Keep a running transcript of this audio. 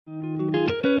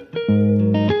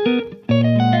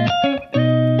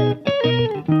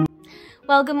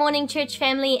Well, good morning, church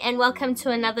family, and welcome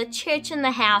to another Church in the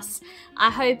House.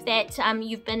 I hope that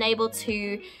you've been able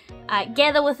to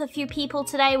gather with a few people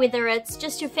today, whether it's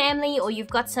just your family or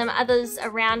you've got some others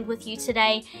around with you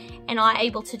today and are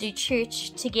able to do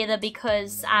church together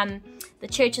because the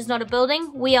church is not a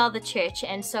building, we are the church,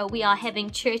 and so we are having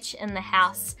church in the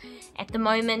house at the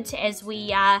moment as we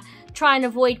try and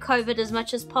avoid COVID as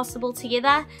much as possible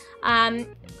together. I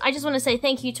just want to say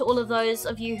thank you to all of those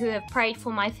of you who have prayed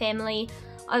for my family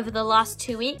over the last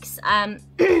 2 weeks.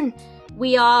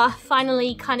 We are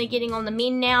finally kind of getting on the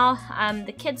mend now.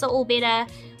 The kids are all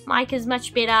better. Mike is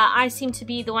much better. I seem to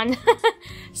be the one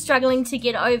struggling to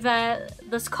get over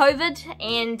this COVID,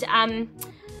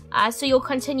 and so your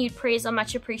continued prayers are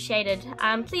much appreciated.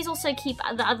 Please also keep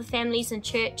the other families in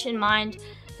church in mind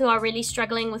who are really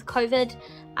struggling with COVID.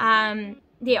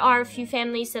 There are a few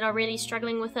families that are really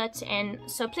struggling with it, and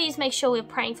so please make sure we're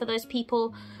praying for those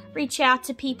people. Reach out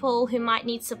to people who might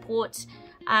need support,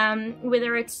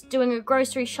 whether it's doing a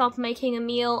grocery shop, making a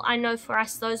meal. I know for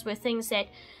us those were things that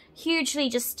hugely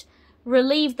just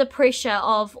relieved the pressure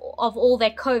of all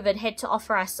that COVID had to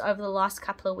offer us over the last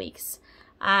couple of weeks.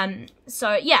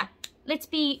 So yeah, let's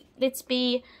be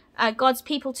God's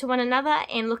people to one another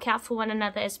and look out for one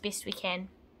another as best we can.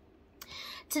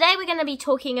 Today we're going to be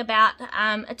talking about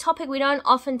a topic we don't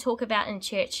often talk about in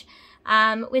church.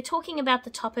 We're talking about the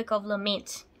topic of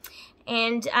lament.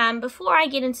 And before I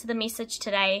get into the message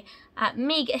today,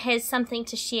 Meg has something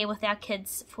to share with our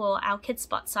kids for our kids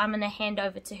spot, so I'm going to hand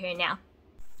over to her now.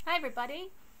 Hi everybody,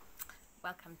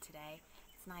 welcome today.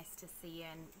 It's nice to see you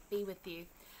and be with you.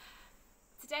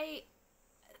 Today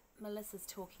Melissa's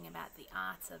talking about the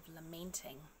art of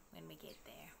lamenting when we get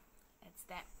there. It's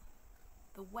that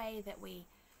the way that we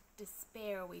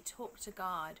despair or we talk to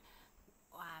God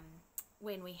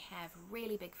when we have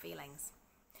really big feelings.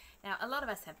 Now, a lot of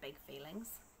us have big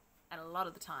feelings, and a lot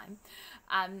of the time,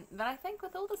 but I think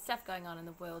with all the stuff going on in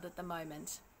the world at the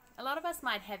moment, a lot of us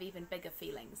might have even bigger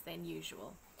feelings than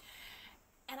usual.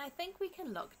 And I think we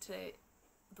can look to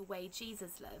the way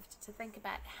Jesus lived to think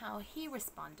about how he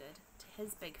responded to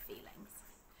his big feelings.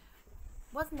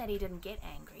 It wasn't that he didn't get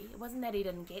angry, it wasn't that he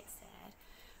didn't get sad.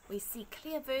 We see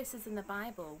clear verses in the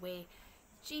Bible where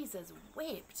Jesus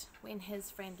wept when his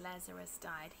friend Lazarus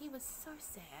died. He was so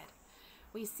sad.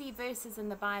 We see verses in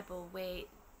the Bible where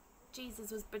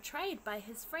Jesus was betrayed by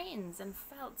his friends and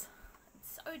felt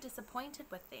so disappointed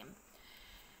with them.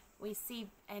 We see,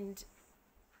 and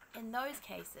in those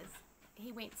cases,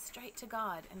 he went straight to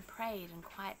God and prayed in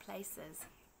quiet places.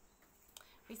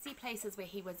 We see places where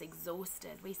he was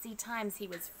exhausted. We see times he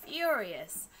was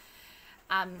furious.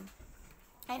 And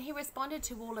he responded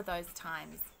to all of those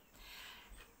times.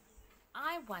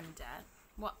 I wonder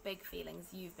what big feelings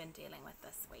you've been dealing with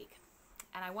this week.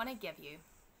 And I want to give you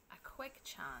a quick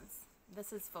chance,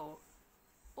 this is for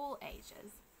all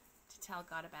ages, to tell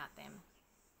God about them.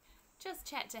 Just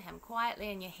chat to him quietly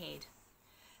in your head.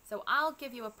 So I'll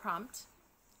give you a prompt,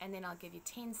 and then I'll give you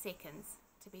 10 seconds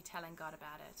to be telling God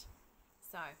about it.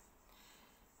 So,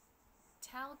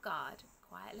 tell God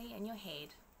quietly in your head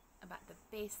about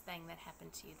the best thing that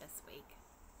happened to you this week.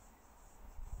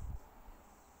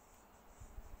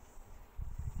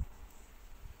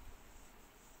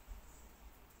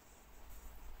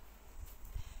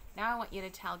 Now I want you to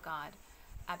tell God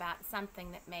about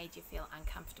something that made you feel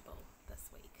uncomfortable this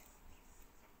week.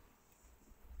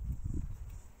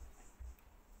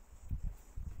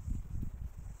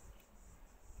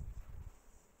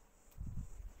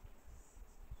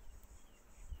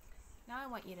 Now I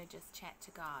want you to just chat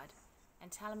to God and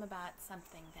tell him about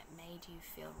something that made you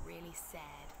feel really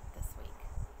sad this week.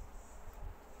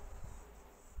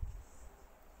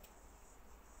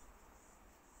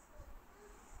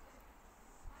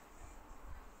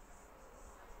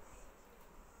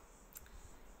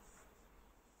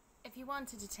 If you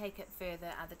wanted to take it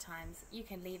further other times, you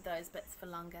can leave those bits for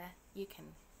longer. You can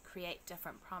create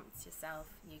different prompts yourself.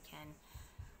 You can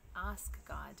ask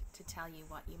God to tell you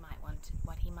what he might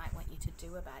want you to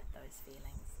do about those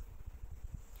feelings.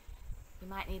 You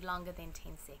might need longer than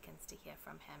 10 seconds to hear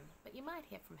from him, but you might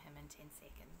hear from him in 10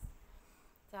 seconds.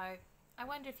 So I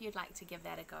wonder if you'd like to give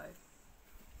that a go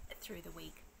through the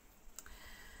week.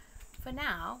 For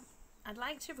now, I'd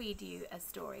like to read you a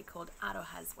story called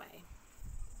Aroha's Way.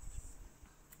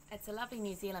 It's a lovely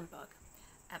New Zealand book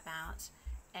about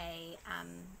a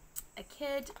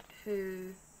kid who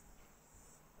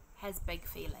has big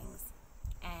feelings,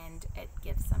 and it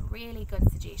gives some really good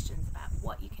suggestions about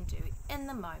what you can do in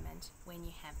the moment when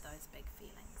you have those big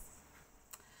feelings.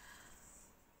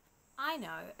 I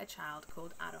know a child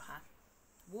called Aroha,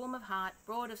 warm of heart,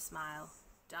 broad of smile,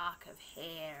 dark of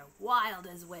hair, wild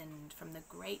as wind from the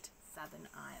great southern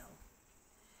isle.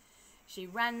 She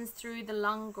runs through the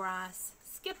long grass,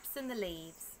 skips in the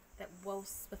leaves that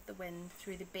waltz with the wind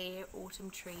through the bare autumn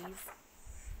trees.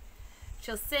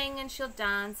 She'll sing and she'll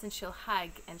dance and she'll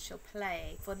hug and she'll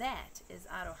play, for that is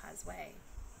Aroha's way.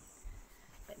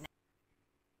 But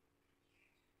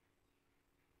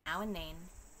now and then,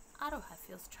 Aroha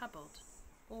feels troubled,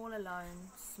 all alone,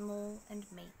 small and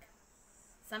meek.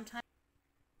 Sometimes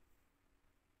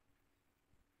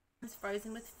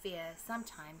frozen with fear,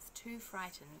 sometimes too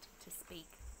frightened to speak.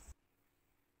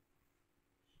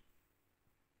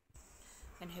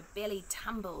 When her belly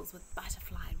tumbles with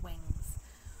butterfly wings,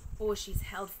 or she's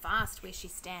held fast where she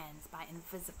stands by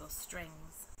invisible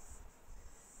strings.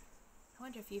 I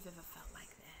wonder if you've ever felt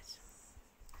like that.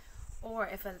 Or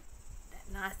if that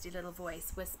nasty little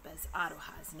voice whispers,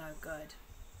 Aroha's no good.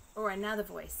 Or another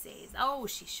voice says, oh,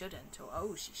 she shouldn't, or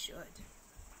oh, she should.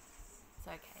 It's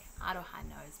okay, Aroha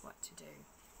knows what to do.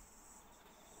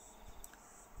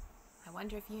 I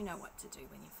wonder if you know what to do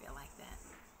when you feel like that.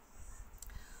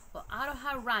 Well,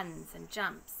 Aroha runs and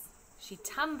jumps. She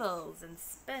tumbles and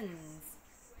spins.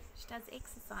 She does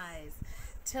exercise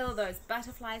till those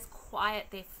butterflies quiet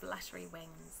their fluttery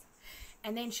wings.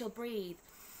 And then she'll breathe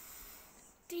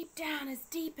deep down, as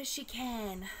deep as she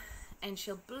can. And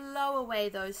she'll blow away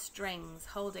those strings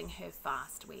holding her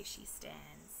fast where she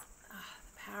stands. Ah,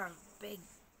 the power of a big,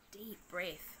 deep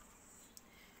breath.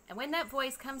 And when that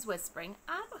voice comes whispering,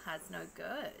 Aroha's no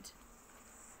good,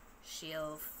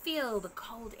 she'll feel the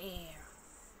cold air,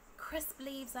 crisp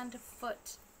leaves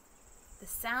underfoot, the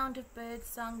sound of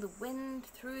birdsong, the wind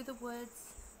through the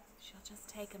woods. She'll just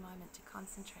take a moment to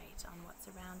concentrate on what's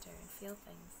around her and feel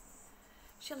things.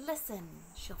 She'll listen,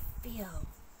 she'll feel.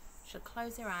 She'll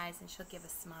close her eyes and she'll give a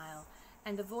smile,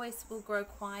 and the voice will grow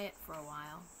quiet for a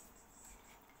while.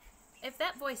 If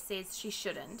that voice says she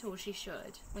shouldn't or she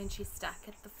should, when she's stuck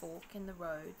at the fork in the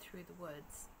road through the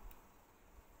woods,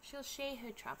 she'll share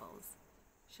her troubles,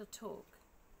 she'll talk,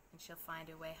 and she'll find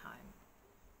her way home.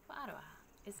 For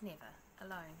Aroha is never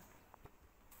alone.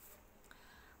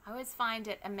 I always find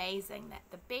it amazing that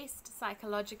the best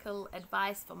psychological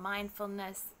advice for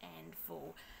mindfulness and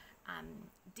for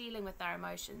dealing with our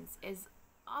emotions is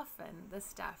often the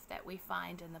stuff that we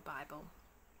find in the Bible.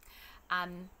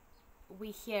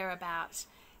 We hear about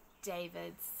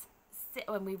David's,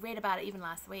 when we read about it even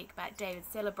last week, about David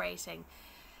celebrating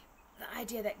the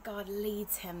idea that God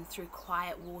leads him through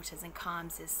quiet waters and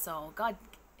calms his soul.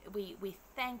 We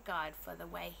thank God for the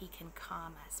way he can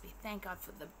calm us. We thank God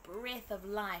for the breath of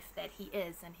life that he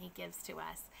is and he gives to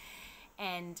us.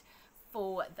 And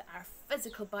for our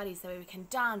physical bodies, so we can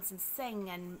dance and sing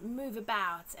and move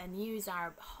about and use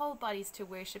our whole bodies to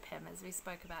worship him, as we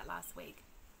spoke about last week.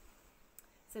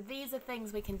 So these are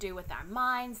things we can do with our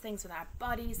minds, things with our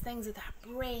bodies, things with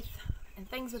our breath, and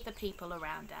things with the people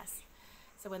around us.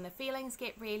 So when the feelings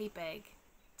get really big,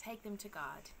 take them to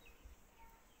God.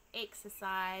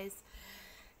 Exercise.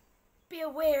 Be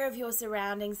aware of your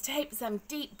surroundings. Take some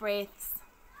deep breaths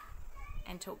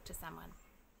and talk to someone.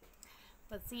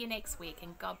 We'll see you next week,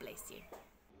 and God bless you.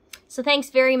 So thanks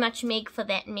very much, Meg, for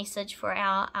that message for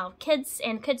our kids.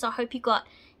 And kids, I hope you got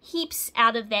heaps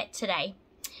out of that today.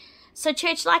 So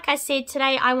church, like I said,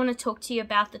 today I want to talk to you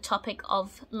about the topic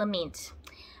of lament.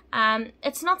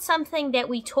 It's not something that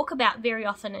we talk about very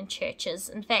often in churches.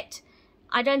 In fact,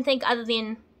 I don't think, other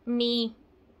than me,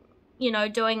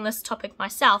 doing this topic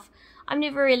myself, I've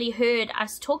never really heard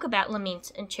us talk about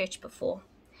lament in church before.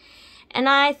 And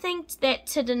I think that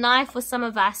to deny for some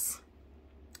of us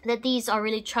that these are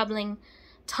really troubling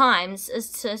times is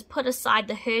to put aside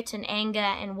the hurt and anger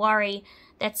and worry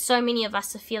that so many of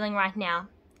us are feeling right now.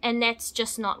 And that's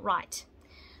just not right.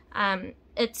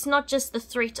 It's not just the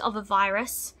threat of a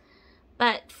virus,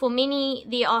 but for many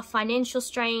there are financial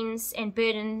strains and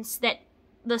burdens that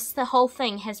the whole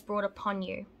thing has brought upon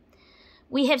you.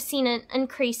 We have seen an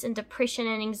increase in depression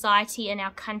and anxiety in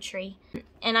our country.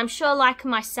 And I'm sure, like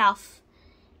myself,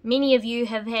 many of you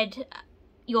have had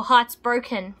your hearts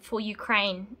broken for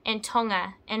Ukraine and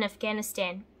Tonga and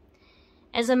Afghanistan.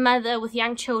 As a mother with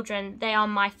young children, they are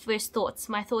my first thoughts.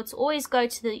 My thoughts always go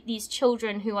to these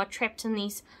children who are trapped in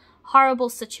these horrible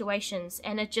situations,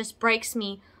 and it just breaks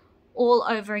me all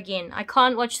over again. I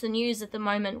can't watch the news at the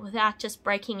moment without just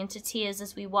breaking into tears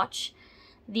as we watch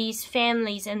these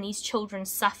families and these children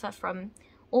suffer from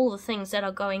all the things that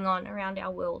are going on around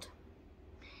our world.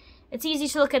 It's easy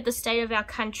to look at the state of our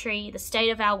country, the state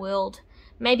of our world,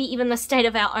 maybe even the state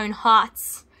of our own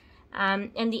hearts,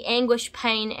 and the anguish,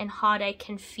 pain, and heartache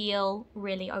can feel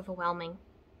really overwhelming.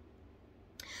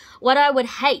 What I would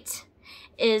hate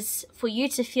is for you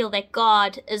to feel that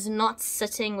God is not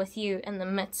sitting with you in the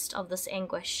midst of this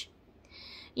anguish.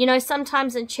 You know,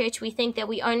 sometimes in church we think that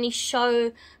we only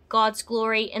show God's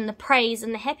glory in the praise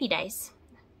and the happy days.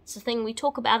 It's a thing we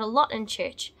talk about a lot in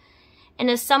church. And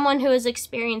as someone who has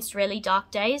experienced really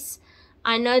dark days,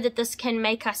 I know that this can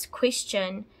make us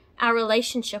question our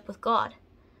relationship with God.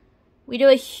 We do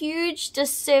a huge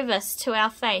disservice to our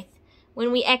faith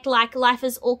when we act like life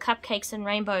is all cupcakes and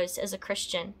rainbows as a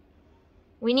Christian.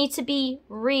 We need to be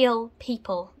real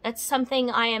people. That's something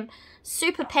I am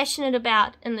super passionate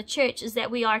about in the church, is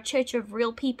that we are a church of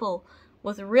real people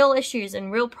with real issues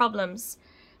and real problems,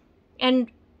 and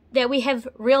that we have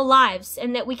real lives,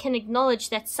 and that we can acknowledge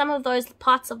that some of those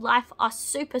parts of life are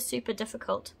super, super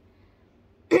difficult.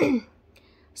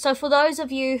 So for those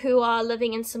of you who are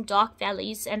living in some dark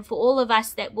valleys, and for all of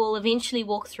us that will eventually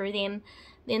walk through them,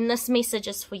 then this message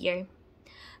is for you.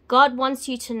 God wants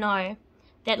you to know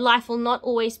that life will not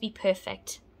always be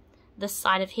perfect this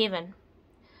side of heaven.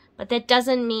 But that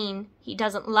doesn't mean He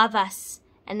doesn't love us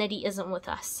and that He isn't with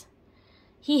us.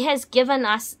 He has given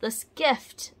us this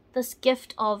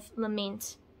gift of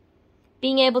lament,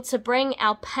 being able to bring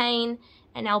our pain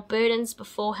and our burdens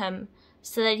before Him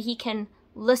so that He can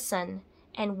listen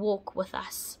and walk with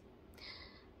us.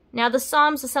 Now, the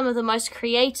Psalms are some of the most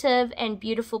creative and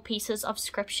beautiful pieces of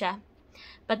Scripture,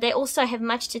 but they also have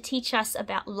much to teach us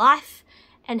about life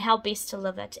and how best to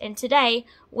live it. And today,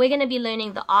 we're going to be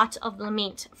learning the art of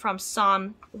lament from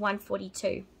Psalm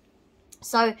 142.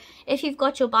 So, if you've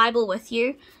got your Bible with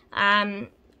you,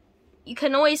 you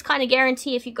can always kind of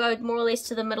guarantee if you go more or less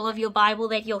to the middle of your Bible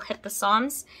that you'll hit the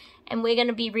Psalms. And we're going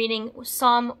to be reading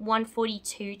Psalm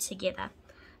 142 together.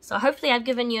 So hopefully I've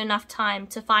given you enough time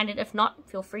to find it. If not,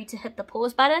 feel free to hit the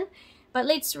pause button. But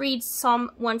let's read Psalm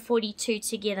 142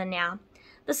 together now.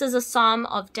 This is a psalm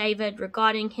of David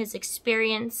regarding his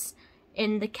experience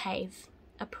in the cave,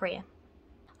 a prayer.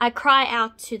 I cry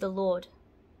out to the Lord.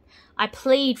 I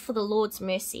plead for the Lord's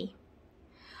mercy.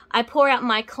 I pour out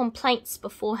my complaints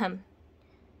before Him.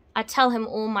 I tell Him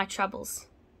all my troubles.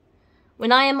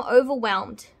 When I am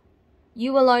overwhelmed,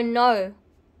 You alone know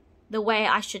the way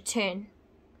I should turn.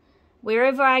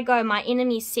 Wherever I go, my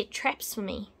enemies set traps for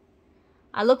me.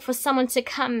 I look for someone to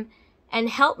come and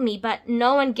help me, but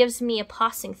no one gives me a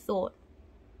passing thought.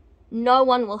 No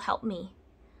one will help me.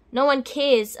 No one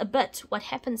cares a bit what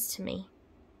happens to me.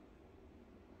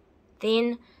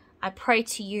 Then I pray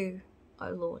to You, O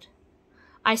Lord.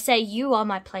 I say You are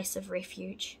my place of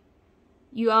refuge.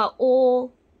 You are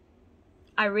all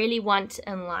I really want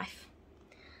in life.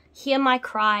 Hear my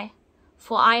cry,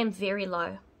 for I am very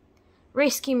low.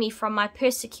 Rescue me from my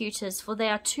persecutors, for they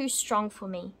are too strong for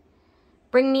me.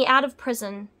 Bring me out of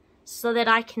prison, so that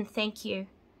I can thank You.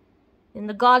 Then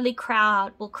the godly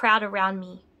crowd will crowd around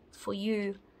me, for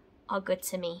You are good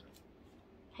to me.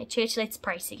 Hey church, let's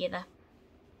pray together.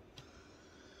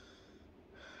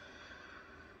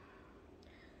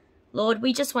 Lord,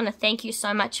 we just want to thank You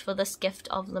so much for this gift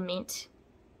of lament,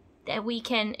 that we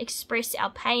can express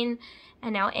our pain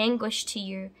and our anguish to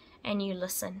You, and You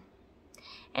listen.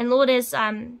 And Lord, as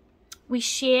we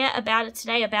share about it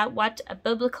today, about what a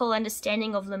biblical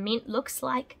understanding of lament looks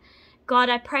like, God,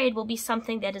 I pray it will be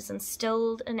something that is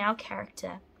instilled in our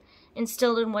character,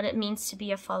 instilled in what it means to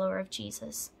be a follower of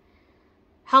Jesus.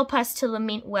 Help us to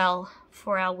lament well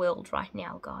for our world right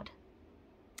now, God.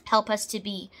 Help us to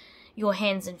be Your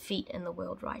hands and feet in the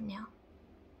world right now.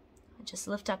 I just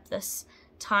lift up this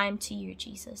time to You,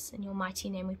 Jesus. In Your mighty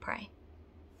name we pray.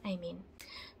 Amen.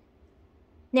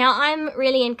 Now, I'm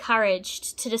really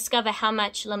encouraged to discover how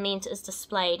much lament is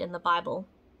displayed in the Bible.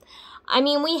 I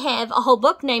mean, we have a whole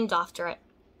book named after it.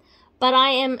 But I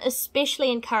am especially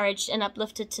encouraged and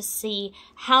uplifted to see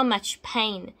how much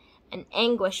pain and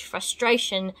anguish,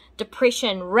 frustration,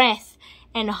 depression, wrath,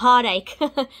 and heartache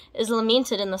is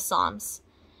lamented in the Psalms.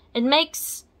 It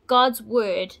makes God's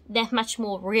word that much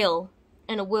more real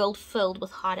in a world filled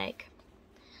with heartache.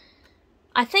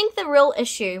 I think the real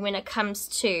issue when it comes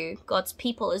to God's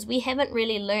people is we haven't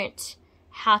really learnt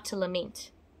how to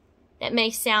lament. That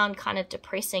may sound kind of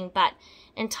depressing, but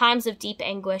in times of deep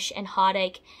anguish and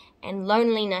heartache and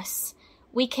loneliness,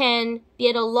 we can be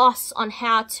at a loss on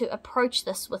how to approach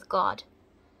this with God.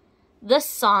 This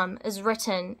psalm is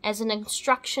written as an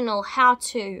instructional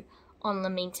how-to on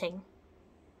lamenting.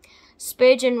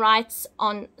 Spurgeon writes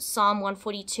on Psalm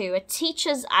 142, it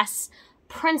teaches us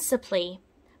principally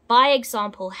by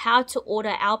example how to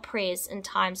order our prayers in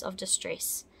times of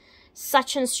distress.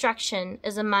 Such instruction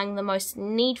is among the most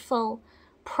needful,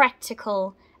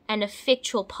 practical, and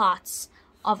effectual parts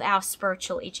of our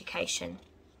spiritual education.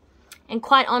 And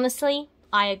quite honestly,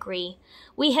 I agree.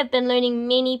 We have been learning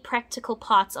many practical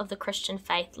parts of the Christian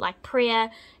faith, like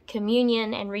prayer,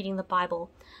 communion, and reading the Bible.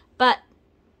 But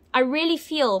I really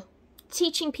feel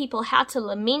teaching people how to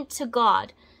lament to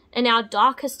God in our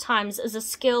darkest times is a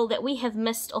skill that we have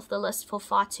missed off the list for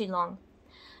far too long.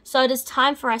 So it is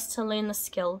time for us to learn the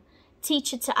skill,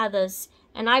 teach it to others,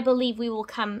 and I believe we will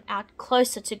come out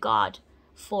closer to God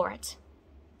for it.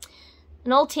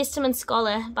 An Old Testament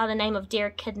scholar by the name of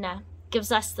Derek Kidner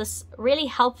gives us this really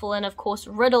helpful and of course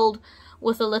riddled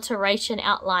with alliteration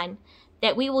outline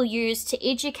that we will use to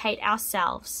educate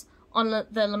ourselves on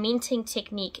the lamenting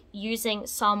technique using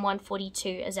Psalm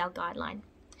 142 as our guideline.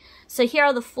 So here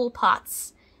are the 4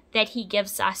 parts that he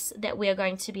gives us that we are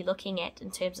going to be looking at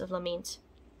in terms of lament.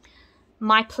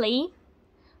 My plea,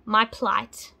 my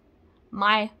plight,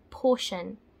 my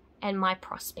portion, and my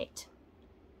prospect.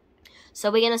 So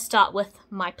we're going to start with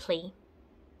my plea.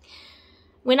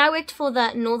 When I worked for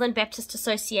the Northern Baptist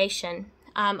Association,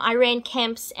 I ran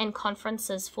camps and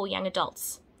conferences for young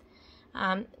adults.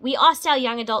 We asked our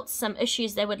young adults some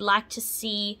issues they would like to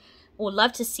see or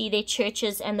love to see their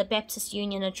churches and the Baptist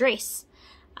Union address.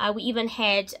 We even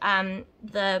had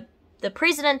the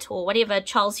president, or whatever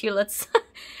Charles Hewlett's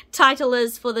title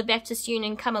is for the Baptist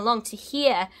Union, come along to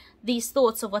hear these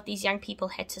thoughts of what these young people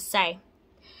had to say.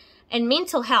 And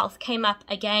mental health came up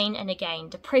again and again.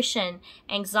 Depression,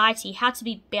 anxiety, how to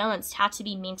be balanced, how to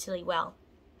be mentally well.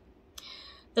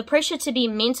 The pressure to be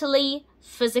mentally,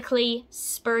 physically,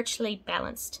 spiritually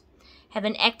balanced. Have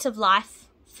an active life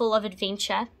full of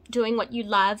adventure, doing what you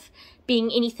love,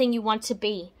 being anything you want to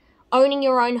be, owning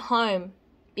your own home,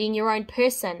 being your own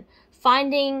person,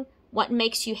 finding what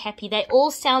makes you happy. They all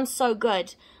sound so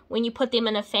good when you put them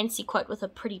in a fancy quote with a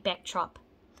pretty backdrop.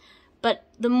 But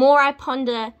the more I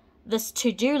ponder this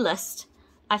to-do list,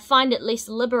 I find it less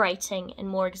liberating and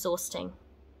more exhausting.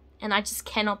 And I just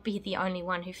cannot be the only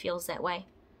one who feels that way.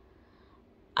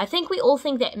 I think we all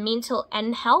think that mental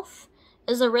health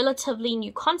is a relatively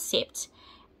new concept,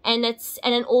 and it's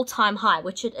at an all-time high,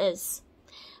 which it is.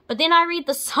 But then I read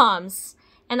the Psalms,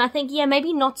 and I think, yeah,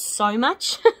 maybe not so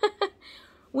much.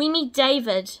 We meet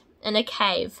David in a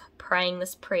cave praying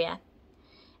this prayer.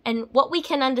 And what we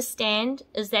can understand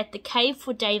is that the cave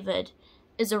for David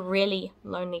is a really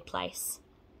lonely place.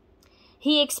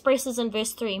 He expresses in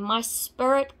verse 3, "My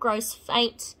spirit grows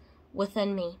faint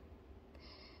within me."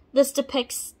 This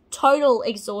depicts total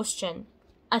exhaustion,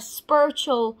 a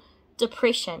spiritual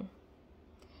depression.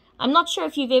 I'm not sure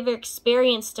if you've ever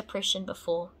experienced depression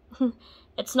before.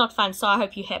 It's not fun, so I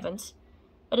hope you haven't.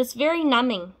 But it's very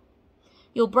numbing.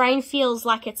 Your brain feels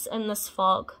like it's in this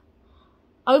fog.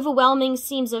 Overwhelming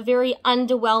seems a very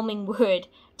underwhelming word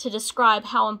to describe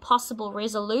how impossible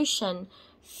resolution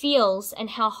feels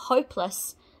and how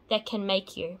hopeless that can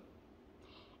make you.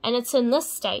 And it's in this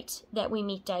state that we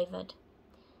meet David,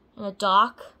 in a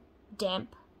dark,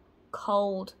 damp,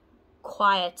 cold,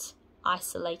 quiet,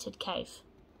 isolated cave.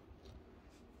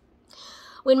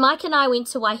 When Mike and I went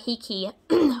to Waiheke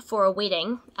for a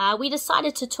wedding, we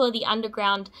decided to tour the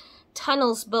underground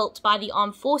tunnels built by the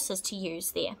armed forces to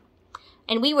use there.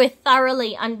 And we were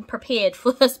thoroughly unprepared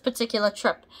for this particular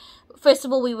trip. First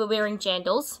of all, we were wearing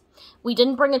jandals. We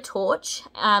didn't bring a torch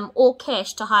or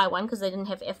cash to hire one because they didn't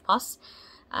have FPOS.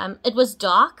 It was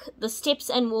dark. The steps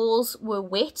and walls were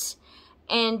wet.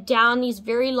 And down these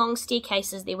very long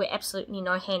staircases, there were absolutely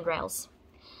no handrails.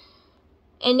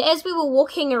 And as we were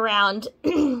walking around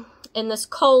in this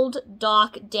cold,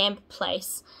 dark, damp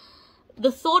place,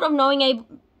 the thought of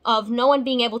no one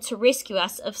being able to rescue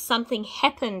us if something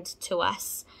happened to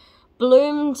us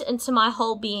bloomed into my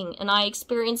whole being, and I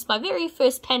experienced my very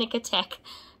first panic attack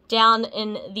down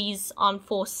in these armed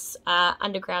force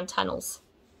underground tunnels.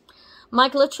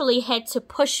 Mike literally had to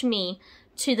push me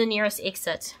to the nearest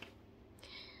exit.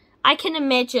 I can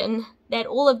imagine that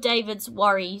all of David's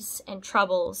worries and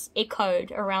troubles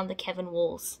echoed around the cavern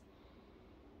walls.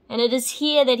 And it is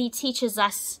here that he teaches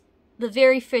us the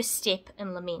very first step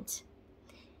in lament.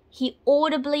 He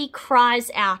audibly cries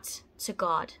out to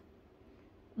God.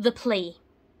 The plea.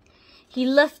 He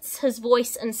lifts his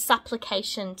voice in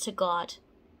supplication to God.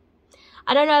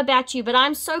 I don't know about you, but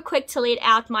I'm so quick to let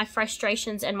out my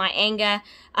frustrations and my anger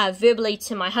verbally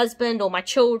to my husband or my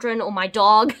children or my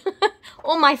dog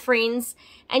or my friends,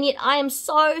 and yet I am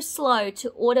so slow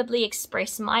to audibly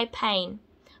express my pain,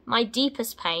 my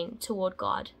deepest pain, toward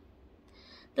God.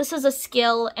 This is a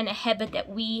skill and a habit that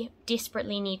we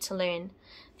desperately need to learn.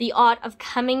 The art of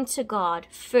coming to God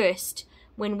first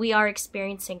when we are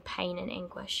experiencing pain and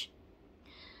anguish.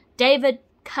 David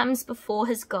comes before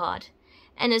his God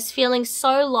and is feeling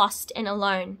so lost and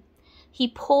alone. He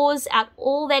pours out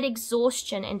all that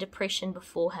exhaustion and depression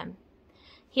before him.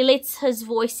 He lets his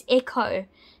voice echo,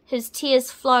 his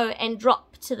tears flow and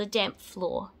drop to the damp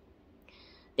floor.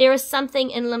 There is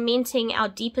something in lamenting our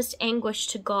deepest anguish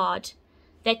to God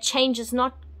that changes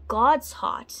not God's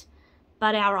heart,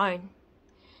 but our own.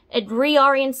 It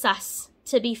reorients us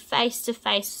to be face to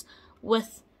face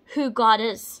with who God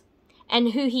is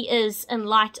and who he is in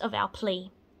light of our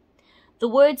plea. The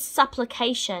word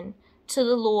supplication to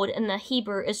the Lord in the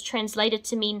Hebrew is translated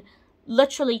to mean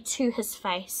literally to his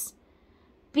face.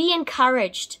 Be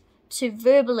encouraged to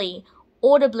verbally,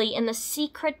 audibly, in the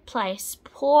secret place,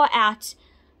 pour out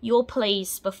your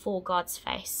pleas before God's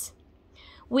face.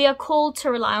 We are called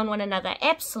to rely on one another,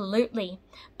 absolutely,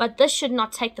 but this should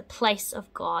not take the place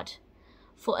of God.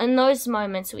 For in those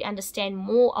moments we understand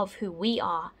more of who we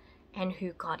are and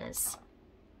who God is.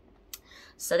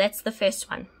 So that's the first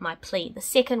one, my plea. The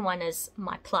second one is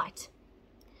my plight.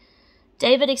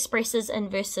 David expresses in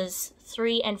verses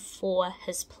 3 and 4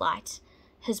 his plight,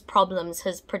 his problems,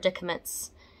 his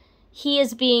predicaments. He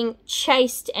is being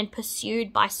chased and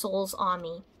pursued by Saul's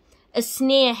army. A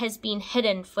snare has been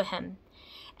hidden for him.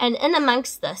 And in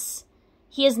amongst this,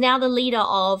 he is now the leader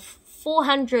of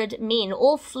 400 men,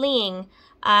 all fleeing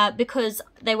because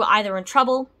they were either in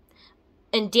trouble,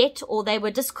 in debt, or they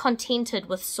were discontented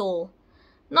with Saul.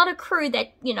 Not a crew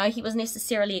that, he was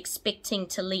necessarily expecting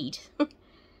to lead.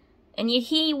 And yet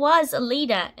he was a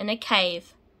leader in a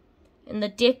cave, in the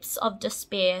depths of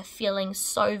despair, feeling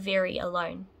so very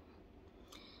alone.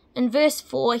 In verse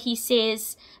 4, he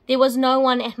says, "There was no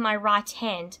one at my right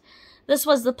hand." This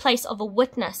was the place of a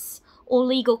witness or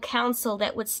legal counsel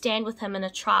that would stand with him in a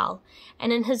trial.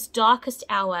 And in his darkest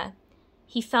hour,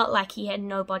 he felt like he had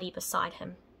nobody beside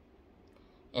him.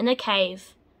 In a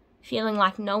cave, feeling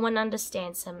like no one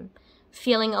understands him,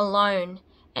 feeling alone,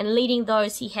 and leading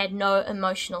those he had no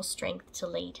emotional strength to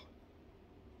lead.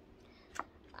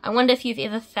 I wonder if you've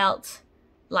ever felt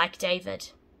like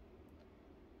David.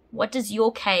 What does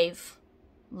your cave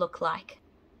look like?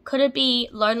 Could it be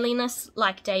loneliness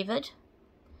like David?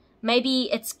 Maybe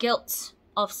it's guilt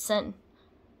of sin.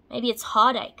 Maybe it's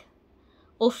heartache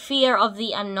or fear of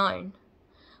the unknown.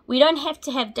 We don't have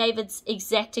to have David's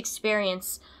exact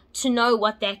experience to know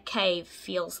what that cave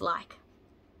feels like.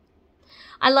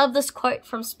 I love this quote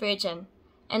from Spurgeon,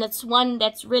 and it's one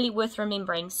that's really worth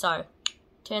remembering, so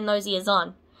turn those ears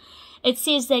on. It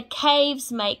says that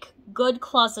caves make good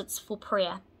closets for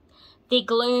prayer. Their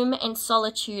gloom and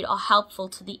solitude are helpful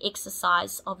to the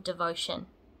exercise of devotion.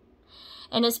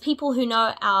 And as people who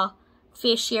know our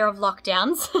fair share of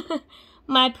lockdowns,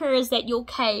 my prayer is that your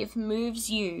cave moves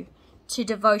you to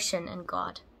devotion in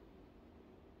God.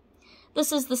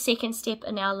 This is the second step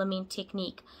in our lament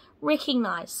technique.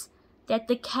 Recognize that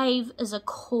the cave is a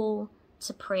call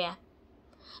to prayer.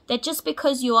 That just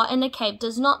because you are in a cave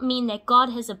does not mean that God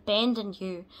has abandoned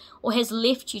you or has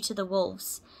left you to the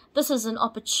wolves. This is an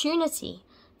opportunity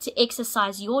to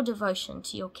exercise your devotion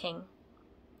to your King.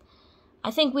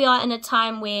 I think we are in a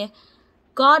time where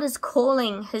God is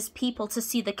calling his people to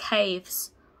see the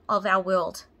caves of our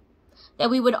world.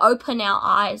 That we would open our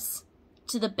eyes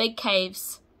to the big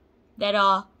caves that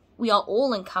we are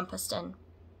all encompassed in.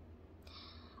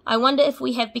 I wonder if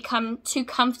we have become too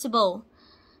comfortable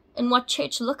in what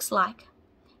church looks like.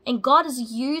 And God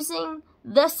is using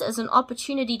this as an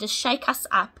opportunity to shake us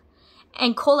up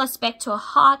and call us back to a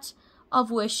heart of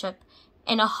worship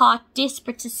and a heart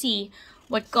desperate to see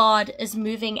what God is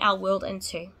moving our world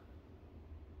into.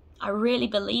 I really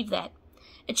believe that.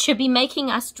 It should be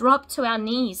making us drop to our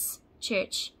knees,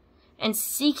 church, and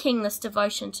seeking this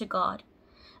devotion to God.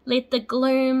 Let the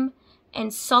gloom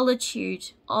and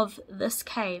solitude of this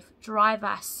cave drive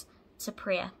us to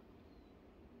prayer.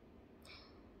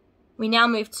 We now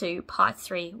move to part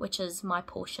 3, which is my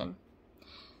portion.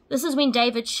 This is when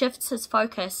David shifts his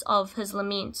focus of his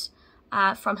lament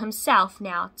from himself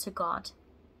now to God.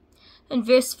 In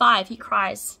verse 5, he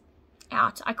cries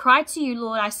out, "I cry to you,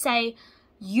 Lord, I say,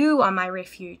 you are my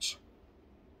refuge."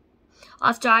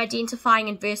 After identifying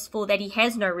in verse 4 that he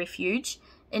has no refuge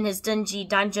in his dingy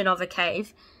dungeon of a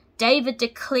cave, David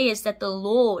declares that the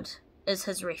Lord is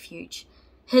his refuge,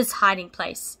 his hiding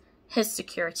place, his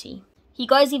security. He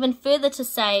goes even further to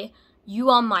say, "You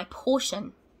are my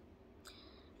portion."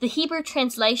 The Hebrew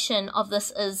translation of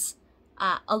this is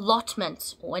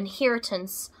allotment or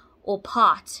inheritance or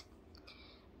part.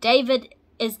 David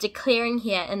is declaring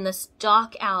here in this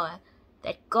dark hour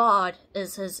that God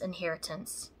is his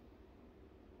inheritance.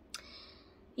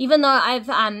 Even though I've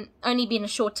only been a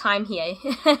short time here,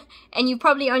 and you've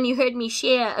probably only heard me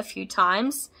share a few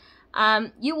times,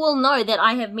 you will know that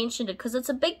I have mentioned it because it's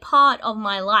a big part of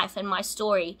my life and my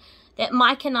story, that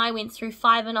Mike and I went through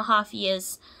 5.5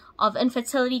 years of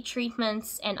infertility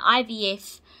treatments and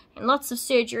IVF and lots of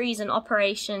surgeries and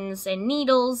operations and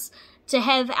needles to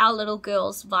have our little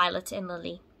girls, Violet and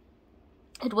Lily.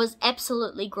 It was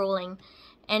absolutely grueling,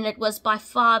 and it was by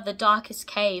far the darkest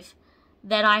cave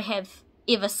that I have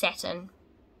ever sat in.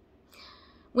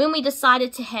 When we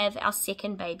decided to have our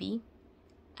second baby,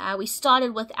 we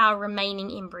started with our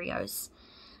remaining embryos.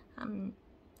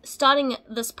 Starting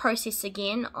this process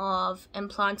again of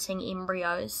implanting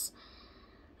embryos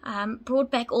brought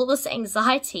back all this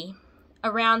anxiety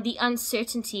around the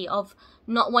uncertainty of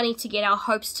not wanting to get our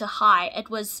hopes too high. It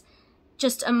was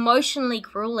just emotionally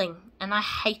grueling, and I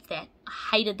hate that. I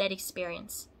hated that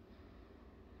experience.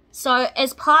 So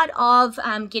as part of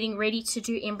getting ready to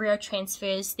do embryo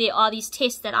transfers, there are these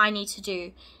tests that I need to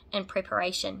do in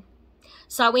preparation.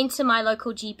 So I went to my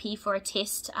local GP for a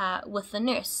test with the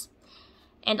nurse,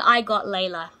 and I got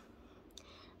Layla.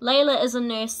 Layla is a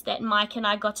nurse that Mike and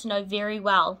I got to know very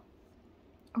well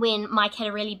when Mike had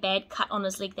a really bad cut on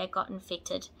his leg that got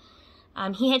infected.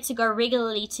 He had to go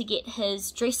regularly to get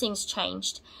his dressings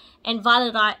changed, and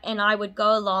Violet and I would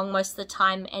go along most of the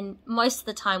time, and most of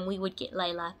the time we would get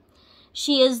Layla.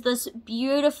 She is this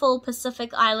beautiful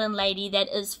Pacific Island lady that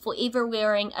is forever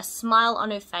wearing a smile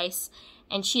on her face,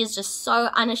 and she is just so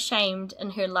unashamed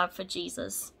in her love for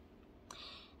Jesus.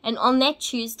 And on that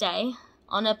Tuesday,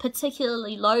 on a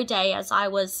particularly low day as I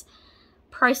was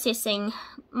processing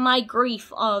my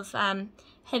grief of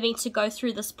having to go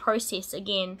through this process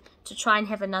again to try and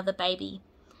have another baby,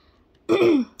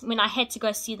 when I had to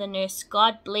go see the nurse,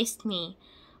 God blessed me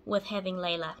with having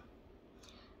Layla.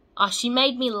 She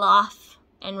made me laugh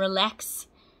and relax,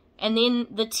 and then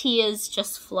the tears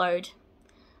just flowed.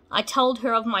 I told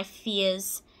her of my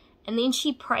fears, and then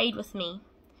she prayed with me,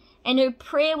 and her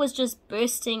prayer was just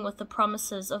bursting with the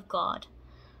promises of God,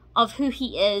 of who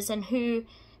He is and who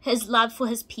His love for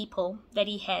His people that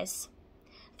He has.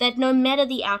 That no matter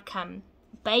the outcome,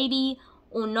 baby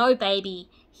or no baby,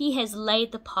 He has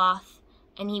laid the path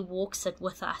and He walks it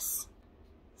with us.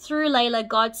 Through Layla,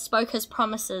 God spoke His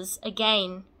promises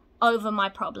again over my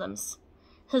problems,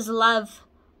 His love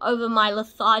over my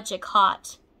lethargic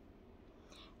heart.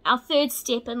 Our third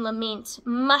step in lament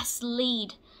must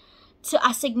lead to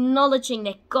us acknowledging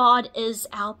that God is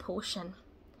our portion.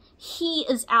 He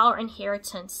is our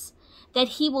inheritance, that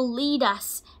He will lead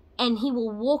us and He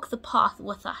will walk the path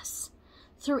with us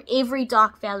through every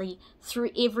dark valley,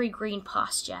 through every green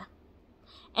pasture.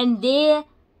 And there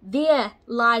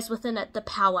lies within it the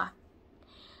power.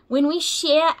 When we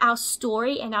share our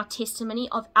story and our testimony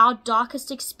of our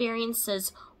darkest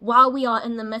experiences while we are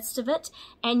in the midst of it,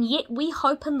 and yet we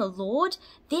hope in the Lord,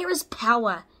 there is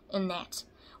power in that.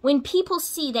 When people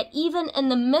see that even in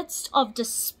the midst of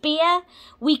despair,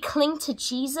 we cling to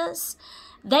Jesus,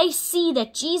 they see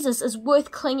that Jesus is worth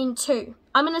clinging to.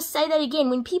 I'm going to say that again.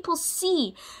 When people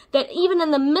see that even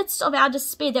in the midst of our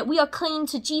despair, that we are clinging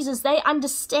to Jesus, they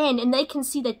understand and they can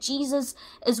see that Jesus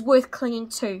is worth clinging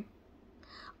to.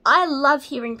 I love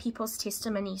hearing people's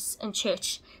testimonies in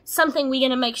church. Something we're going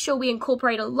to make sure we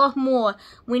incorporate a lot more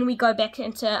when we go back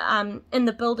into in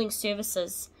the building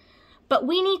services. But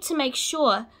we need to make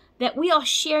sure that we are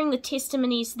sharing the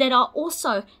testimonies that are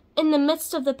also in the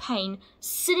midst of the pain,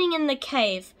 sitting in the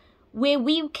cave, where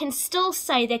we can still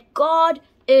say that God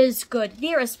is good.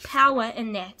 There is power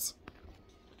in that.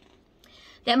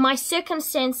 That my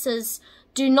circumstances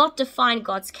do not define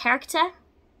God's character,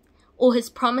 or His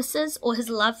promises, or His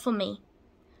love for me.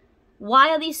 Why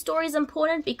are these stories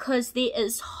important? Because there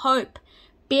is hope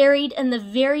buried in the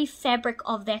very fabric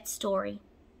of that story.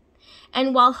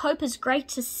 And while hope is great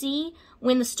to see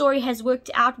when the story has worked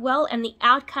out well and the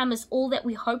outcome is all that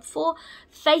we hope for,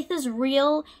 faith is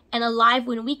real and alive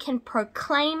when we can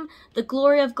proclaim the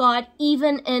glory of God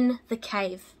even in the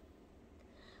cave.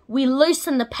 We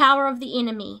loosen the power of the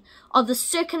enemy, of the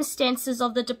circumstances,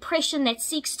 of the depression that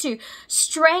seeks to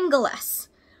strangle us,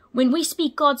 when we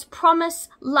speak God's promise,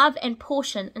 love, and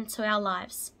portion into our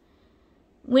lives.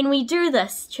 When we do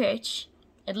this, church,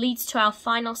 it leads to our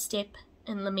final step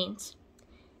in lament.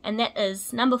 And that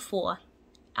is, number 4,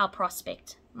 our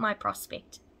prospect, my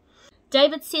prospect.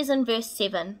 David says in verse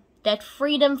 7 that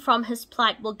freedom from his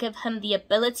plight will give him the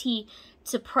ability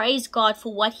to praise God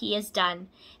for what He has done,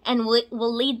 and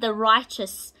will lead the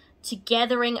righteous to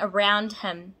gathering around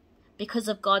him because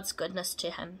of God's goodness to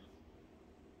him.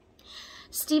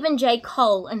 Stephen J.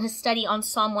 Cole, in his study on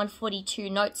Psalm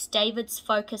 142, notes David's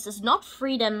focus is not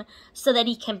freedom so that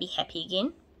he can be happy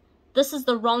again. This is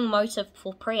the wrong motive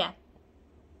for prayer.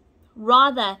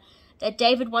 Rather, that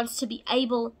David wants to be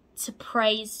able to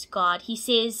praise God. He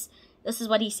says, this is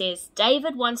what he says,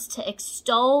 David wants to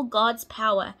extol God's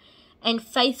power and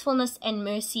faithfulness and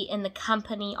mercy in the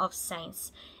company of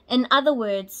saints. In other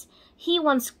words, he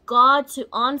wants God to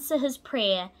answer his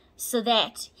prayer so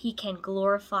that he can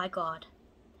glorify God.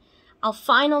 Our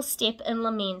final step in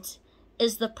lament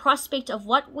is the prospect of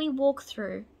what we walk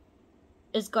through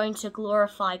is going to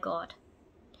glorify God.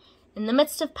 In the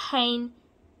midst of pain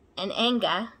and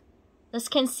anger, this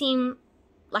can seem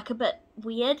like a bit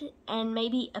weird and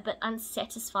maybe a bit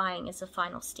unsatisfying as a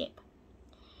final step.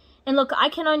 And look, I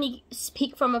can only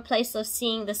speak from a place of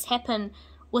seeing this happen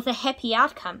with a happy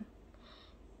outcome.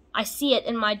 I see it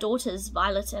in my daughters,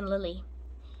 Violet and Lily.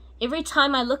 Every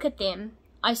time I look at them,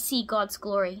 I see God's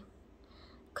glory.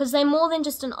 Because they're more than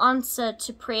just an answer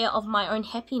to prayer of my own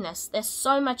happiness. They're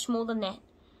so much more than that.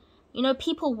 You know,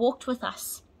 people walked with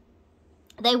us.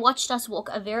 They watched us walk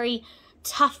a very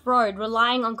tough road,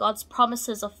 relying on God's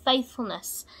promises of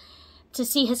faithfulness to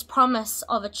see his promise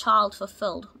of a child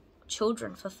fulfilled,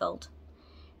 children fulfilled.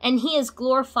 And he is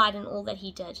glorified in all that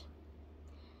he did.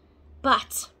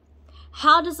 But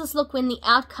how does this look when the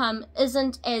outcome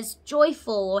isn't as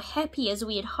joyful or happy as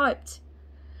we had hoped?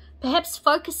 Perhaps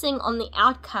focusing on the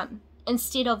outcome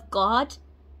instead of God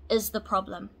is the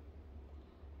problem.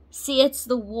 See, it's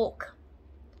the walk.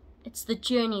 It's the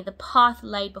journey, the path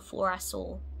laid before us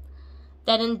all.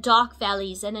 That in dark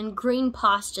valleys and in green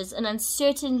pastures, in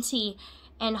uncertainty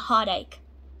and heartache,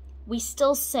 we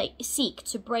still seek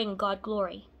to bring God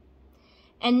glory.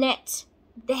 And that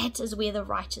is where the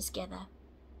righteous gather.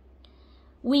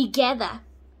 We gather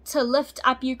to lift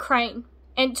up Ukraine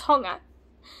and Tonga.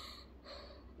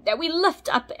 That we lift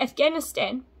up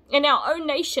Afghanistan and our own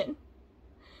nation.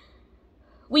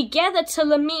 We gather to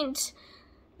lament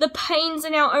the pains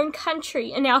in our own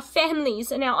country, in our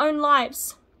families, in our own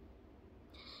lives.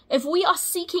 If we are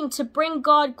seeking to bring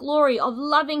God glory of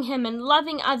loving him and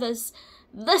loving others,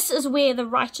 this is where the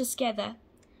righteous gather.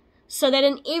 So that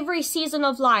in every season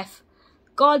of life,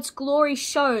 God's glory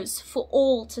shows for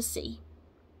all to see.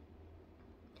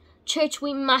 Church,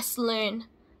 we must learn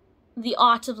the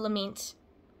art of lament.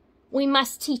 We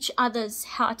must teach others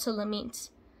how to lament.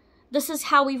 This is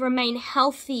how we remain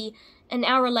healthy in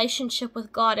our relationship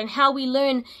with God, and how we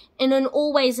learn in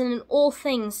all ways and in all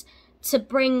things to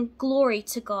bring glory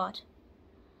to God.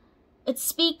 It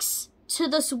speaks to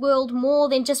this world more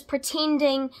than just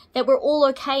pretending that we're all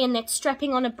okay and that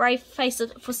strapping on a brave face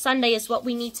for Sunday is what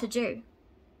we need to do.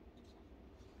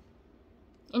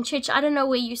 In church, I don't know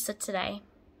where you sit today,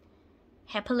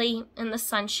 happily in the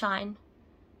sunshine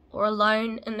or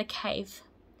alone in the cave,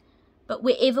 but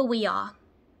wherever we are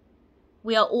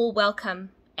all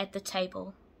welcome at the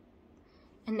table.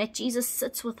 And that Jesus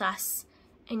sits with us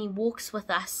and he walks with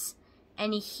us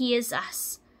and he hears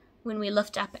us when we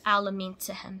lift up our lament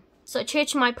to him. So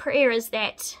church, my prayer is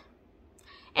that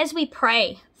as we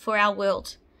pray for our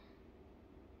world,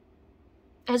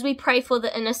 as we pray for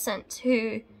the innocent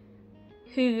who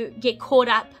get caught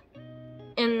up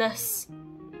in this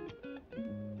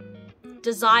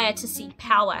desire to see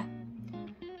power,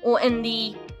 or in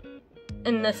the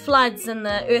floods and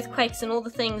the earthquakes and all the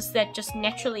things that just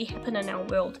naturally happen in our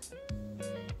world,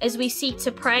 as we seek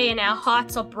to pray and our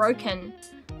hearts are broken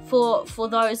for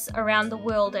those around the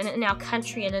world and in our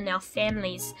country and in our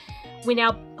families, when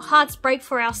our hearts break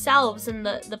for ourselves and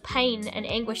the pain and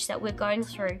anguish that we're going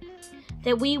through,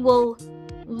 that we will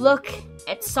look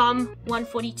at Psalm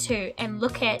 142 and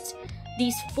look at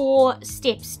these 4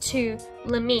 steps to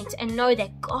lament and know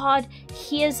that God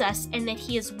hears us and that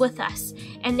he is with us,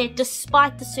 and that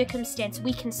despite the circumstance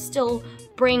we can still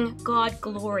bring God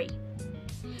glory.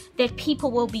 That people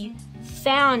will be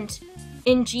found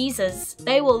in Jesus.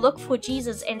 They will look for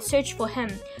Jesus and search for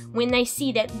him when they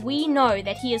see that we know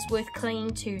that he is worth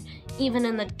clinging to even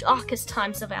in the darkest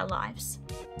times of our lives.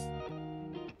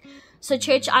 So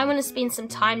church, I want to spend some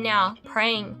time now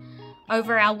praying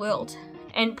over our world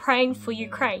and praying for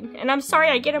Ukraine. And I'm sorry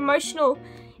I get emotional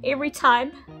every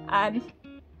time,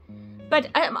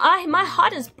 but my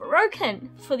heart is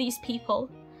broken for these people.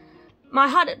 My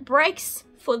heart, it breaks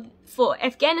for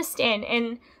Afghanistan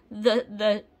and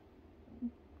the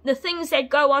things that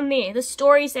go on there, the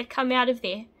stories that come out of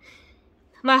there.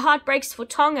 My heart breaks for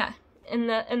Tonga in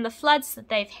the floods that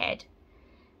they've had,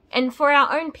 and for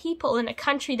our own people in a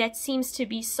country that seems to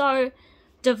be so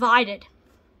divided.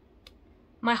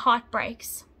 My heart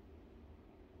breaks.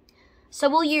 So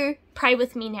will you pray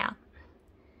with me now?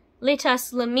 Let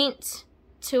us lament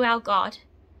to our God.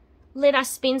 Let us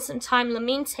spend some time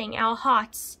lamenting our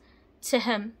hearts to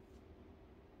him.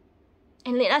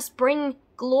 And let us bring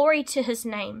glory to his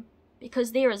name,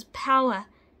 because there is power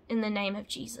in the name of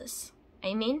Jesus.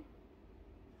 Amen.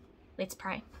 Let's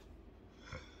pray.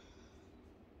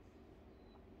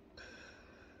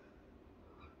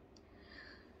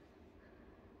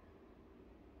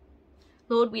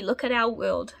 Lord, we look at our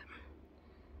world.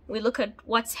 We look at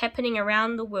what's happening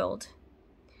around the world.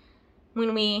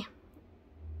 When we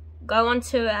go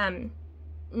onto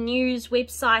news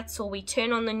websites or we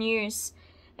turn on the news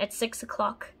at 6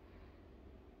 o'clock,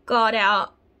 God,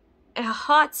 our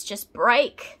hearts just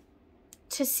break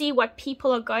to see what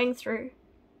people are going through.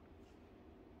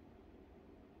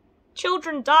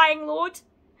 Children dying, Lord,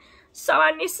 so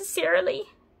unnecessarily.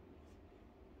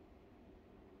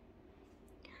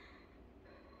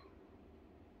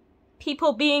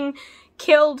 People being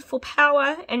killed for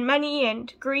power and money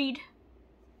and greed.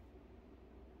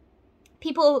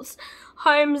 People's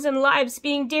homes and lives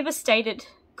being devastated,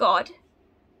 God.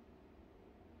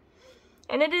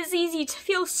 And it is easy to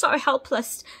feel so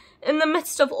helpless in the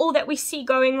midst of all that we see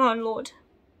going on, Lord.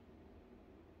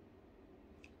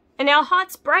 And our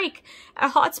hearts break. Our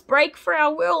hearts break for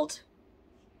our world.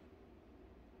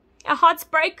 Our hearts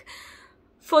break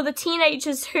for the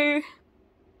teenagers who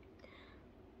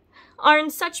are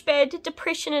in such bad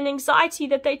depression and anxiety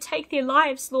that they take their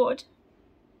lives, Lord.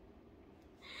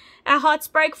 Our hearts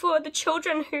break for the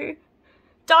children who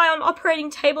die on operating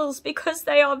tables because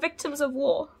they are victims of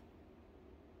war.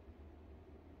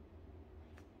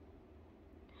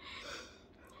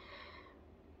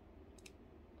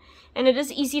 And it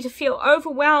is easy to feel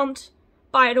overwhelmed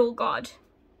by it all, God.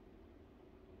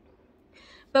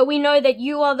 But we know that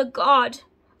you are the God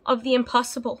of the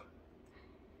impossible.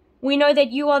 We know that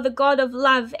you are the God of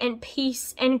love and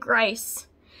peace and grace.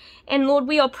 And Lord,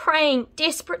 we are praying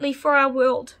desperately for our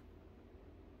world.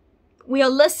 We are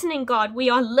listening, God. We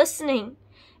are listening.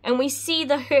 And we see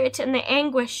the hurt and the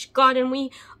anguish, God, and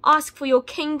we ask for your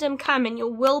kingdom come and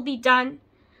your will be done.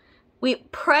 We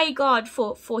pray, God,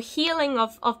 for healing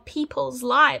of people's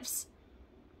lives.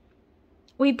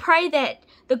 We pray that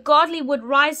the godly would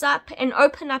rise up and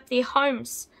open up their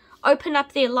homes, open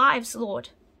up their lives, Lord.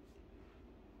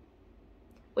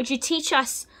 Would you teach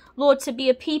us, Lord, to be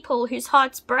a people whose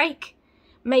hearts break?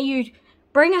 May you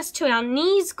bring us to our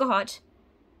knees, God,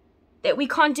 that we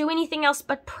can't do anything else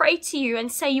but pray to you and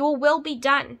say your will be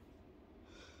done.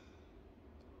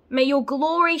 May your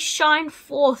glory shine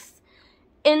forth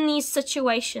in these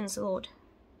situations, Lord.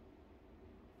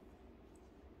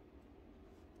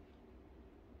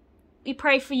 We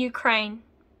pray for Ukraine,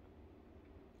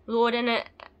 Lord, and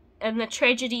the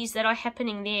tragedies that are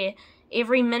happening there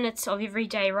every minute of every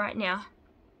day right now.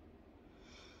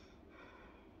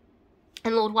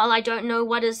 And Lord, while I don't know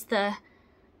what is the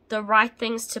right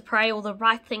things to pray or the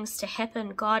right things to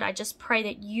happen, God, I just pray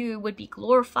that you would be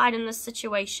glorified in this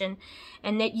situation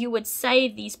and that you would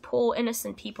save these poor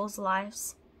innocent people's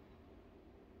lives.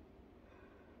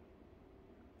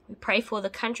 We pray for the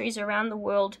countries around the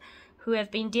world who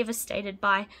have been devastated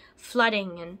by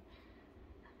flooding and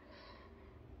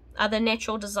other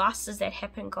natural disasters that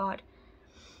happen, God.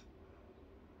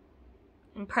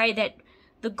 And pray that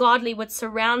the godly would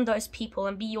surround those people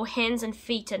and be your hands and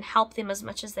feet and help them as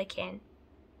much as they can.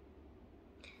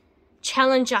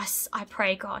 Challenge us, I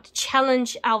pray, God.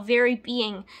 Challenge our very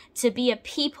being to be a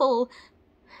people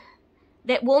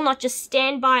that will not just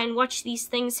stand by and watch these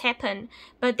things happen,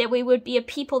 but that we would be a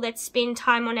people that spend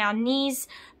time on our knees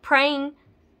praying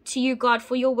to you, God,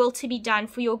 for your will to be done,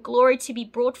 for your glory to be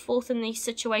brought forth in these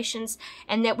situations,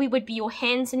 and that we would be your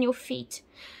hands and your feet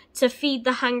to feed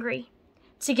the hungry,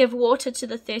 to give water to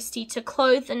the thirsty, to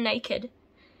clothe the naked.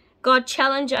 God,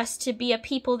 challenge us to be a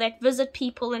people that visit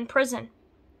people in prison,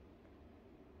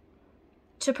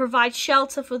 to provide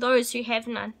shelter for those who have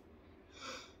none.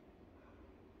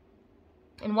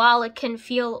 And while it can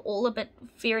feel all a bit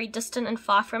very distant and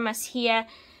far from us here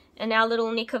in our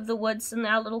little neck of the woods, in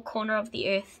our little corner of the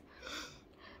earth,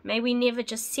 may we never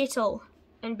just settle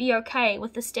and be okay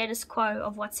with the status quo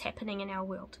of what's happening in our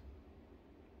world.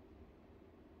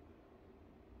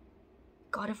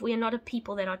 God, if we are not a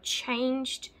people that are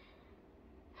changed,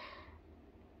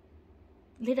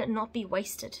 let it not be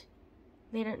wasted.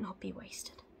 Let it not be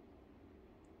wasted.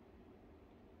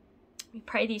 We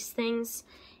pray these things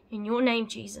in your name,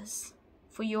 Jesus,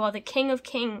 for you are the King of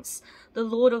Kings, the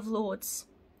Lord of Lords.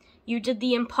 You did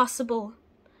the impossible.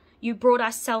 You brought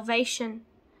us salvation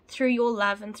through your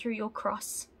love and through your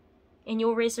cross, in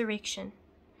your resurrection.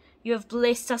 You have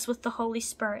blessed us with the Holy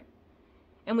Spirit,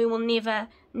 and we will never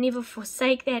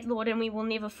forsake that, Lord, and we will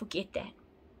never forget that.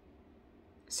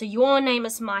 So your name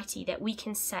is mighty that we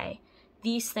can say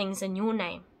these things in your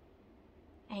name.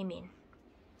 Amen.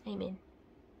 Amen.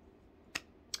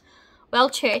 Well,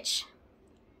 church,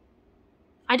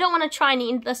 I don't want to try and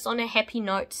end this on a happy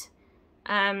note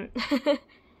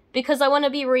because I want to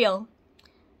be real.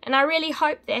 And I really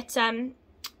hope that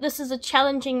this is a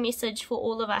challenging message for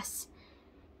all of us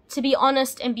to be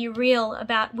honest and be real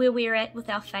about where we're at with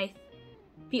our faith.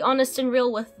 Be honest and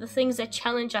real with the things that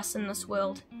challenge us in this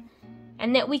world,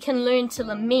 and that we can learn to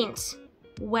lament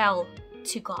well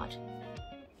to God,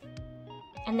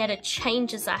 and that it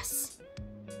changes us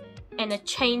and it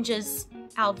changes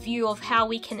our view of how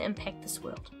we can impact this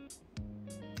world.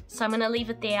 So I'm going to leave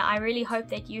it there. I really hope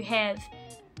that you have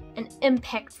an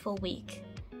impactful week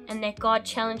and that God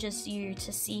challenges you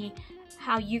to see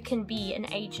how you can be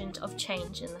an agent of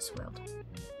change in this world.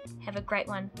 Have a great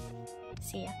one.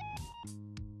 See ya.